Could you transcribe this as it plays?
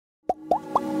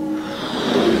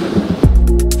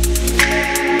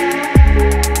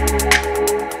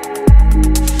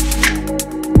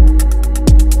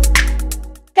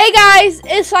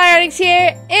It's Lyronyx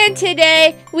here, and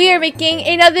today we are making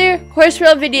another Horse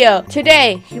World video.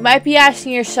 Today, you might be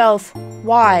asking yourself,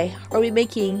 why are we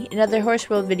making another Horse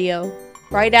World video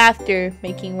right after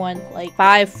making one like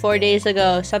 4 days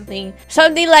ago, something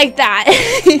like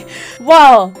that?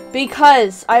 Well,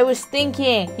 because I was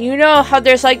thinking, you know how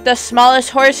there's like the smallest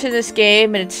horse in this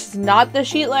game, and it's not the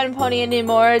Shetland pony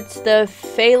anymore, it's the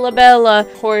Falabella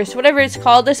horse, whatever it's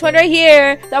called. This one right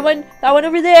here, that one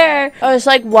over there. I was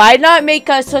like, why not make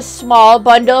us a small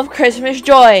bundle of Christmas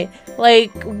joy?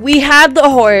 Like, we have the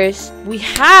horse, we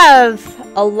have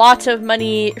a lot of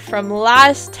money from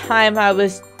last time I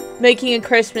was making a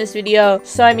Christmas video,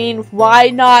 so I mean, why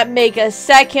not make a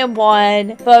second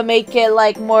one, but make it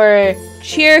like more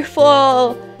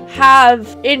cheerful,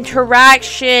 have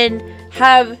interaction,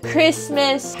 have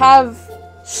Christmas, have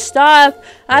stuff,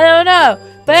 I don't know.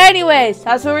 But anyways,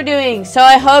 that's what we're doing, so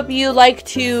I hope you like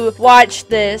to watch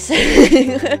this.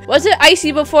 Was it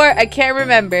icy before? I can't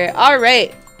remember.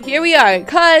 Alright, here we are,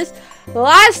 cause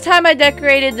last time I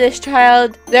decorated this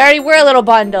child, they already were a little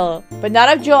bundle, but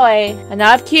not of joy and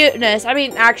not of cuteness. I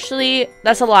mean, actually,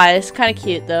 that's a lie. It's kind of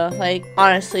cute though. Like,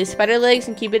 honestly, spider legs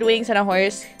and cupid wings and a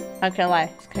horse, not gonna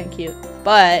lie, it's kind of cute.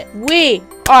 But we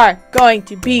are going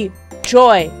to be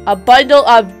joy, a bundle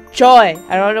of joy.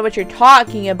 I don't know what you're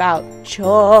talking about.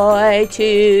 Joy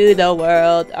to the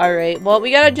world. Alright, well, we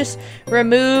gotta just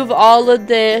remove all of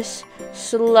this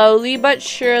slowly but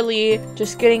surely,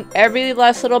 just getting every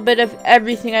last little bit of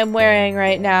everything I'm wearing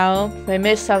right now. If I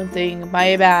missed something,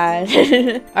 my bad.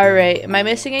 Alright, am I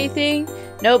missing anything?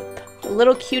 Nope. A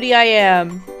little cutie I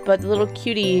am, but the little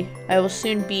cutie I will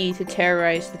soon be to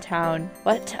terrorize the town.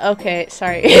 What? Okay,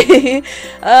 sorry.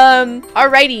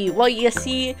 Alrighty, well, you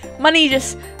see, money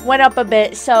just went up a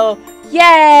bit, so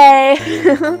yay!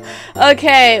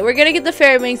 Okay, we're gonna get the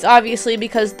fairy wings, obviously,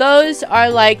 because those are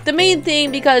like the main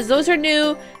thing, because those are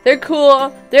new, they're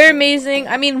cool, they're amazing.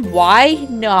 I mean, why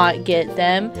not get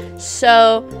them?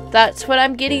 So that's what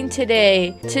I'm getting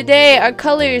today. Today, our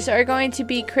colors are going to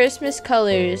be Christmas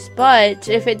colors, but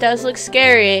if it does look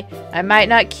scary, I might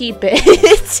not keep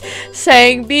it.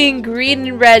 Saying being green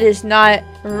and red is not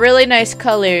really nice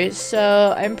colors,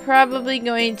 so I'm probably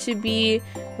going to be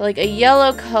like a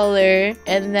yellow color,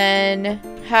 and then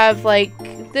have like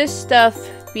this stuff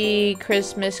be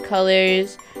Christmas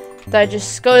colors that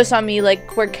just goes on me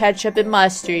like we're ketchup and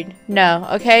mustard. No,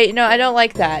 okay, no, I don't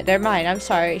like that. Never mind, I'm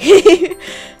sorry.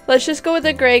 Let's just go with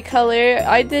a gray color.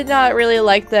 I did not really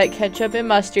like that ketchup and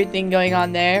mustard thing going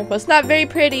on there. Well, it's not very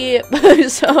pretty,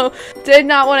 so did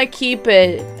not want to keep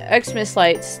it. Xmas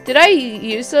lights. Did I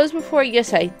use those before?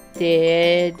 Yes, I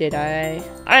did. Did I?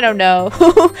 I don't know.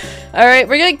 Alright,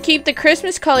 we're gonna keep the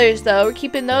Christmas colors though. We're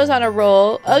keeping those on a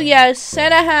roll. Oh yes,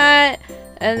 Santa hat.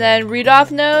 And then Rudolph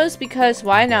nose, because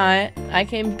why not? I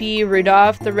can be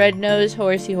Rudolph the red-nosed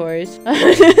horsey horse.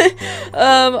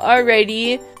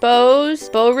 Alrighty. Bows,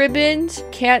 bow ribbons,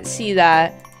 can't see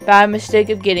that. Bad mistake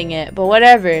of getting it, but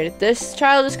whatever. This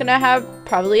child is gonna have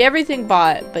probably everything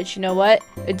bought, but you know what?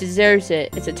 It deserves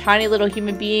it. It's a tiny little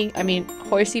human being. I mean,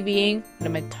 horsey being. What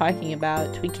am I talking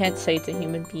about? We can't say it's a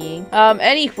human being.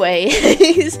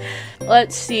 Anyways,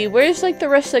 let's see. Where's like the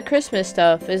rest of the Christmas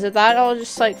stuff? Is it that all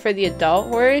just like for the adult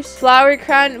horse? Flower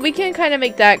crown. We can kind of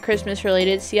make that Christmas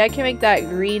related. See, I can make that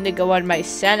green to go on my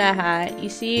Santa hat. You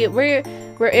see, we're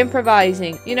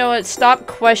improvising. You know what? Stop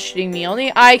questioning me.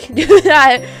 Only I can do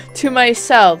that to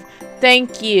myself.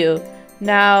 Thank you.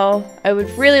 Now, I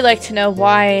would really like to know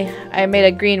why I made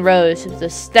a green rose if the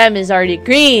stem is already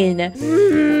green.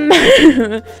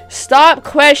 Stop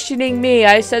questioning me.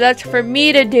 I said that's for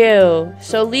me to do.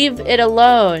 So leave it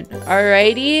alone.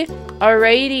 Alrighty?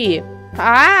 Alrighty.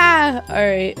 Ah!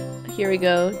 Alright. Here we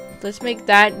go. Let's make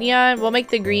that neon. We'll make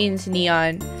the greens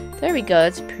neon. There we go.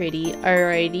 That's pretty.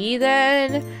 Alrighty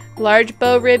then. Large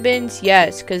bow ribbons,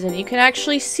 yes, because then you can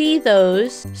actually see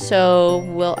those, so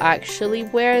we'll actually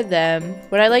wear them.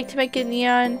 Would I like to make it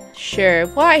neon? Sure,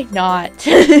 why not?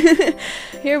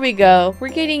 Here we go. We're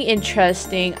getting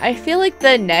interesting. I feel like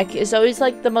the neck is always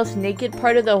like the most naked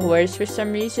part of the horse for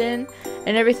some reason,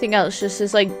 and everything else just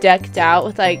is like decked out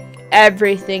with like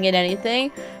everything and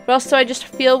anything. But also I just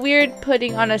feel weird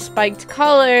putting on a spiked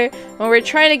collar when we're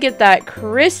trying to get that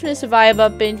Christmas vibe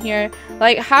up in here.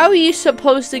 Like, how are you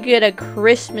supposed to get a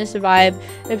Christmas vibe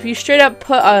if you straight up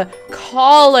put a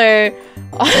collar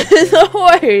on the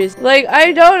horse? Like,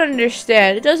 I don't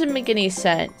understand. It doesn't make any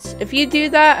sense. If you do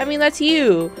that, I mean, that's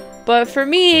you. But for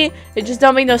me, it just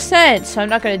don't make no sense, so I'm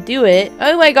not gonna do it.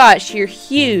 Oh my gosh, you're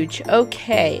huge.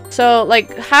 Okay. So,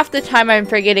 like, half the time I'm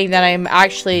forgetting that I'm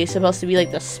actually supposed to be,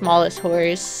 like, the smallest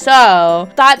horse. So,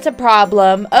 that's a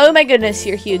problem. Oh my goodness,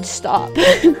 you're huge. Stop.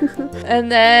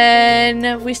 And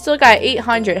then, we still got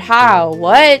 800. How?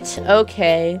 What?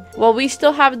 Okay. Well, we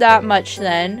still have that much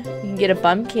then. You can get a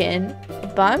bumpkin.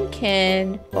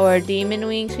 Bumpkin. Or demon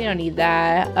wings. We don't need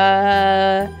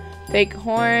that. Fake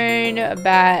horn,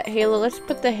 bat, halo. Let's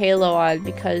put the halo on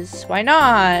because why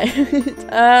not?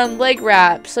 Leg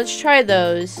wraps. Let's try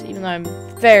those, even though I'm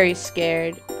very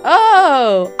scared.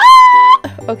 Oh!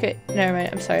 Ah! Okay, never mind.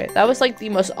 I'm sorry. That was like the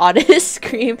most oddest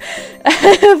scream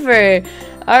ever.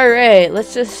 Alright,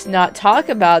 let's just not talk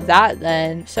about that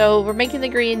then. So, we're making the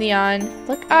green neon.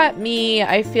 Look at me.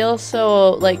 I feel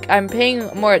so, like, I'm paying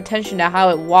more attention to how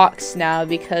it walks now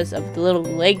because of the little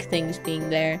leg things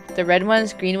being there. The red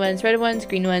ones, green ones, red ones,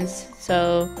 green ones.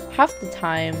 So, half the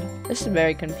time, this is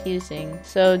very confusing.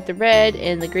 So, the red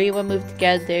and the green one move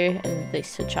together and they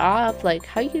switch off, like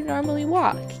how you normally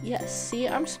walk. Yes, see,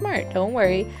 I'm smart. Don't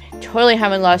worry. I totally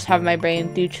haven't lost half of my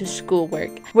brain due to schoolwork.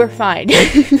 We're fine.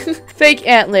 Fake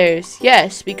antlers.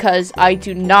 Yes, because I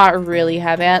do not really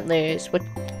have antlers. What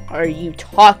are you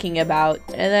talking about?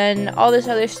 And then all this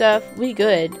other stuff, we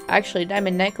good. Actually,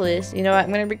 diamond necklace. You know what?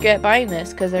 I'm gonna regret buying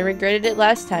this because I regretted it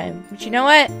last time. But you know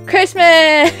what?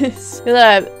 Christmas!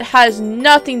 That has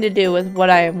nothing to do with what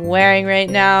I am wearing right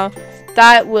now.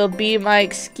 That will be my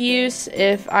excuse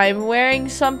if I'm wearing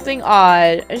something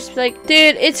odd. I just be like,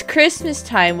 dude, it's Christmas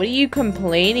time. What are you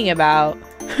complaining about?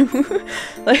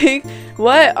 Like,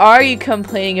 what are you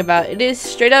complaining about? It is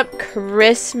straight up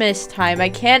Christmas time. I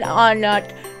cannot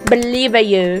believe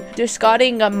you.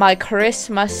 Discarding my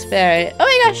Christmas spirit. Oh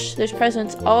my gosh, there's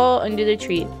presents all under the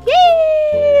tree.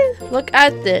 Yay! Look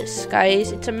at this,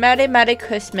 guys. It's a Merry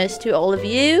Christmas to all of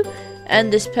you.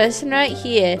 And this person right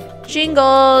here.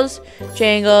 Jingles.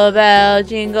 Jingle bell,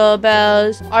 jingle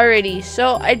bells. Alrighty,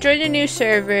 so I joined a new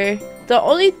server. The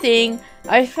only thing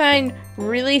I find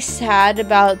really sad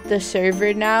about the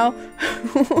server now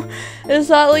is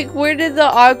that, like, where did the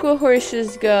aqua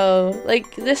horses go?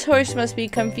 Like, this horse must be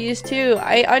confused too.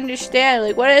 I understand,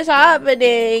 like, what is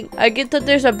happening? I get that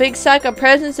there's a big sack of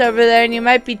presents over there and you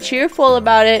might be cheerful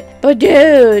about it, but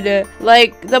dude,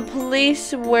 like, the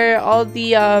place where all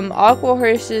the aqua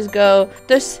horses go,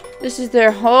 this is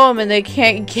their home and they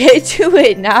can't get to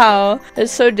it now.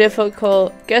 It's so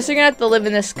difficult. Guess they're gonna have to live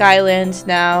in the Skylands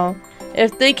now.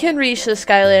 If they can reach the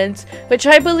Skylands, which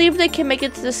I believe they can make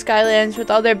it to the Skylands with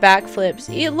all their backflips.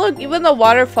 Look, even the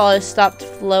waterfall has stopped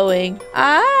flowing.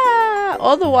 Ah,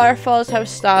 all the waterfalls have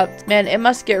stopped. Man, it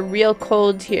must get real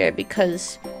cold here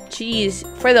because, geez,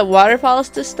 for the waterfalls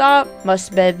to stop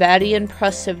must be very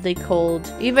impressively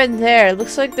cold. Even there,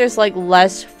 looks like there's like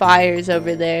less fires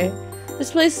over there.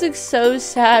 This place looks so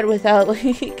sad without,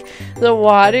 like, the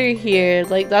water here.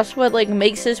 Like, that's what, like,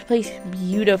 makes this place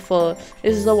beautiful,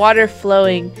 is the water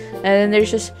flowing. And then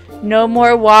there's just no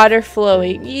more water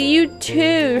flowing. You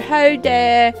too, how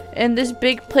dare. And this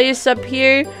big place up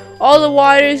here, all the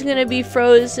water is gonna be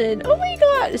frozen. Oh my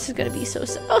god, this is gonna be so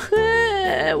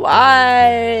sad.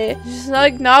 Why? It's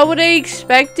like not what I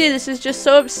expected. This is just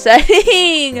so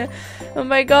upsetting. Oh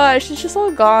my gosh, it's just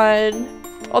all gone.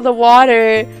 All the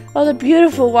water, all the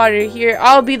beautiful water here.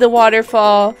 I'll be the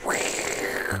waterfall.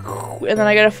 And then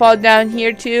I gotta fall down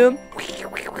here too.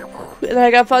 And then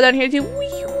I gotta fall down here too.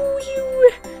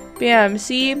 Bam,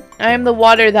 see? I am the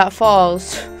water that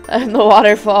falls. I'm the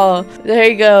waterfall. There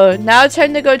you go. Now it's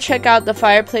time to go check out the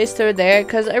fireplace over there,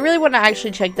 because I really want to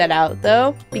actually check that out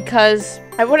though, because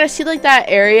I want to see like that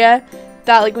area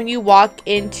that, like, when you walk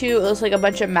into, it was like a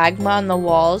bunch of magma on the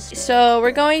walls. So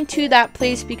we're going to that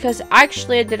place because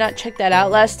actually I did not check that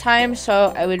out last time,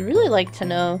 so I would really like to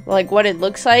know, like, what it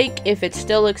looks like, if it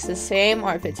still looks the same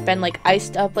or if it's been like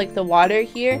iced up like the water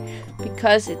here,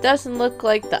 because it doesn't look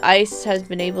like the ice has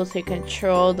been able to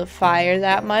control the fire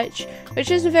that much, which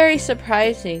is very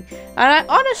surprising. And I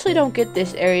honestly don't get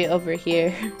this area over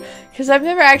here because I've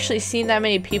never actually seen that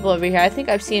many people over here. I think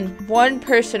I've seen one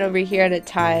person over here at a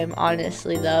time,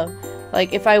 honestly, though.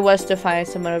 Like, if I was to find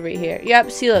someone over here.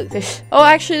 Yep, see, look, there's... Oh,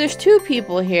 actually, there's two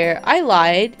people here. I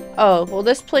lied. Oh, well,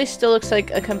 this place still looks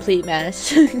like a complete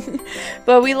mess.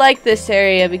 But we like this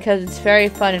area because it's very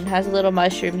fun and has a little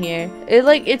mushroom here.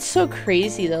 It's so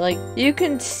crazy, though. Like, you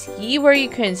can see where you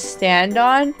can stand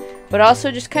on, but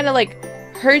also just kind of, like,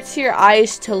 hurts your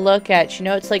eyes to look at, you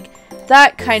know? It's like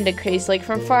that kind of crazy. Like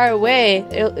from far away,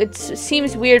 it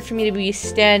seems weird for me to be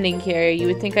standing here. You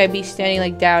would think I'd be standing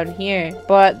like down here,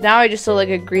 but now I just look like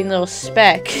a green little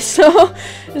speck. So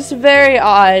it's very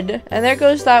odd. And there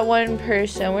goes that one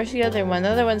person. Where's the other one? The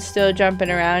other one's still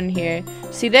jumping around here.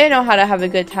 See, they know how to have a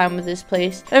good time with this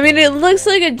place. I mean, it looks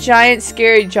like a giant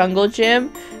scary jungle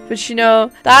gym, but you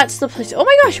know, that's the place. Oh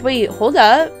my gosh, wait, hold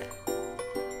up.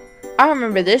 I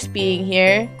remember this being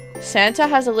here. Santa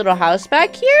has a little house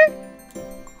back here?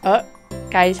 Oh,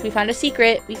 guys, we found a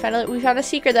secret. We found a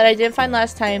secret that I didn't find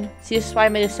last time. See, this is why I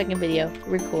made a second video.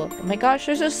 We're cool. Oh my gosh,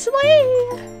 there's a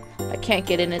sleigh. I can't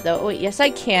get in it though. Oh wait, yes I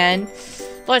can.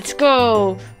 Let's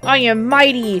go. I am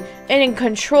mighty and in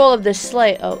control of the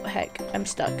sleigh. Oh heck, I'm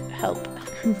stuck. Help.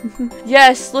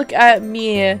 Yes, look at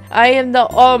me. I am the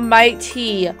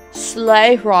almighty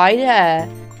sleigh rider.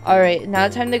 Alright, now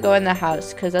time to go in the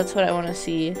house, because that's what I want to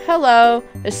see. Hello.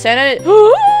 Is Santa...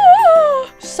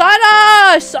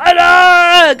 Santa!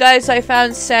 Santa! Guys, I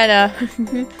found Santa.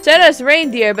 Santa's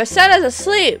reindeer, but Santa's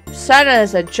asleep. Santa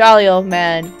is a jolly old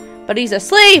man, but he's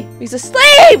asleep. He's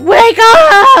asleep! Wake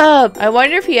up! I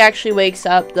wonder if he actually wakes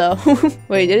up, though.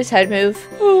 Wait, did his head move?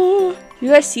 You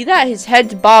guys see that? His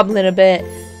head's bobbling a bit.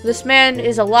 This man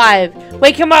is alive.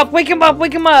 Wake him up! Wake him up!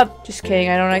 Wake him up! Just kidding.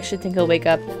 I don't actually think he'll wake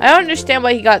up. I don't understand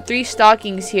why he got 3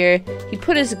 stockings here. He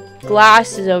put his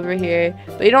glasses over here,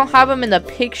 but you don't have them in the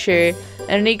picture.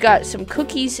 And he got some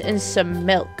cookies and some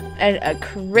milk and a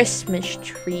Christmas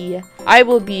tree. I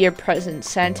will be your present,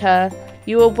 Santa.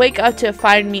 You will wake up to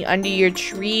find me under your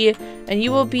tree, and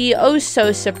you will be oh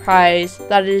so surprised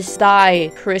that it is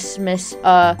thy Christmas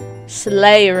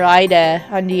sleigh rider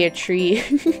under your tree.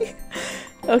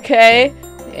 Okay,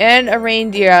 and a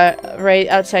reindeer right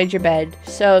outside your bed.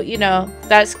 So, you know,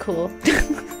 that's cool.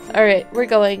 Alright, we're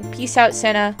going. Peace out,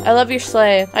 Santa. I love your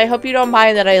sleigh. I hope you don't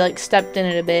mind that I, like, stepped in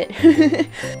it a bit.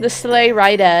 The sleigh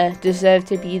rider deserved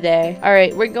to be there.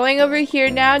 Alright, we're going over here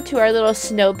now to our little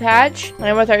snow patch.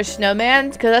 And with our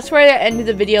snowman, because that's where I ended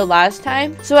the video last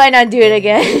time. So why not do it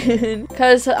again?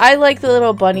 Because I like the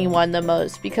little bunny one the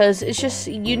most, because it's just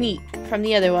unique from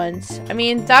the other ones. I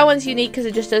mean, that one's unique because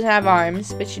it just doesn't have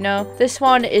arms. But, you know, this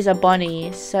one is a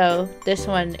bunny. So this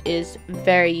one is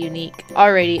very unique.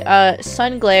 Alrighty,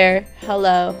 sun glare.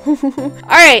 Hello.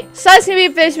 Alright, so that's gonna be it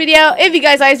for this video. If you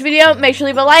guys like this video, make sure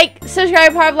to leave a like,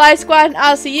 subscribe, part of Live Squad, and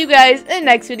I'll see you guys in the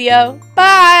next video.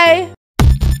 Bye!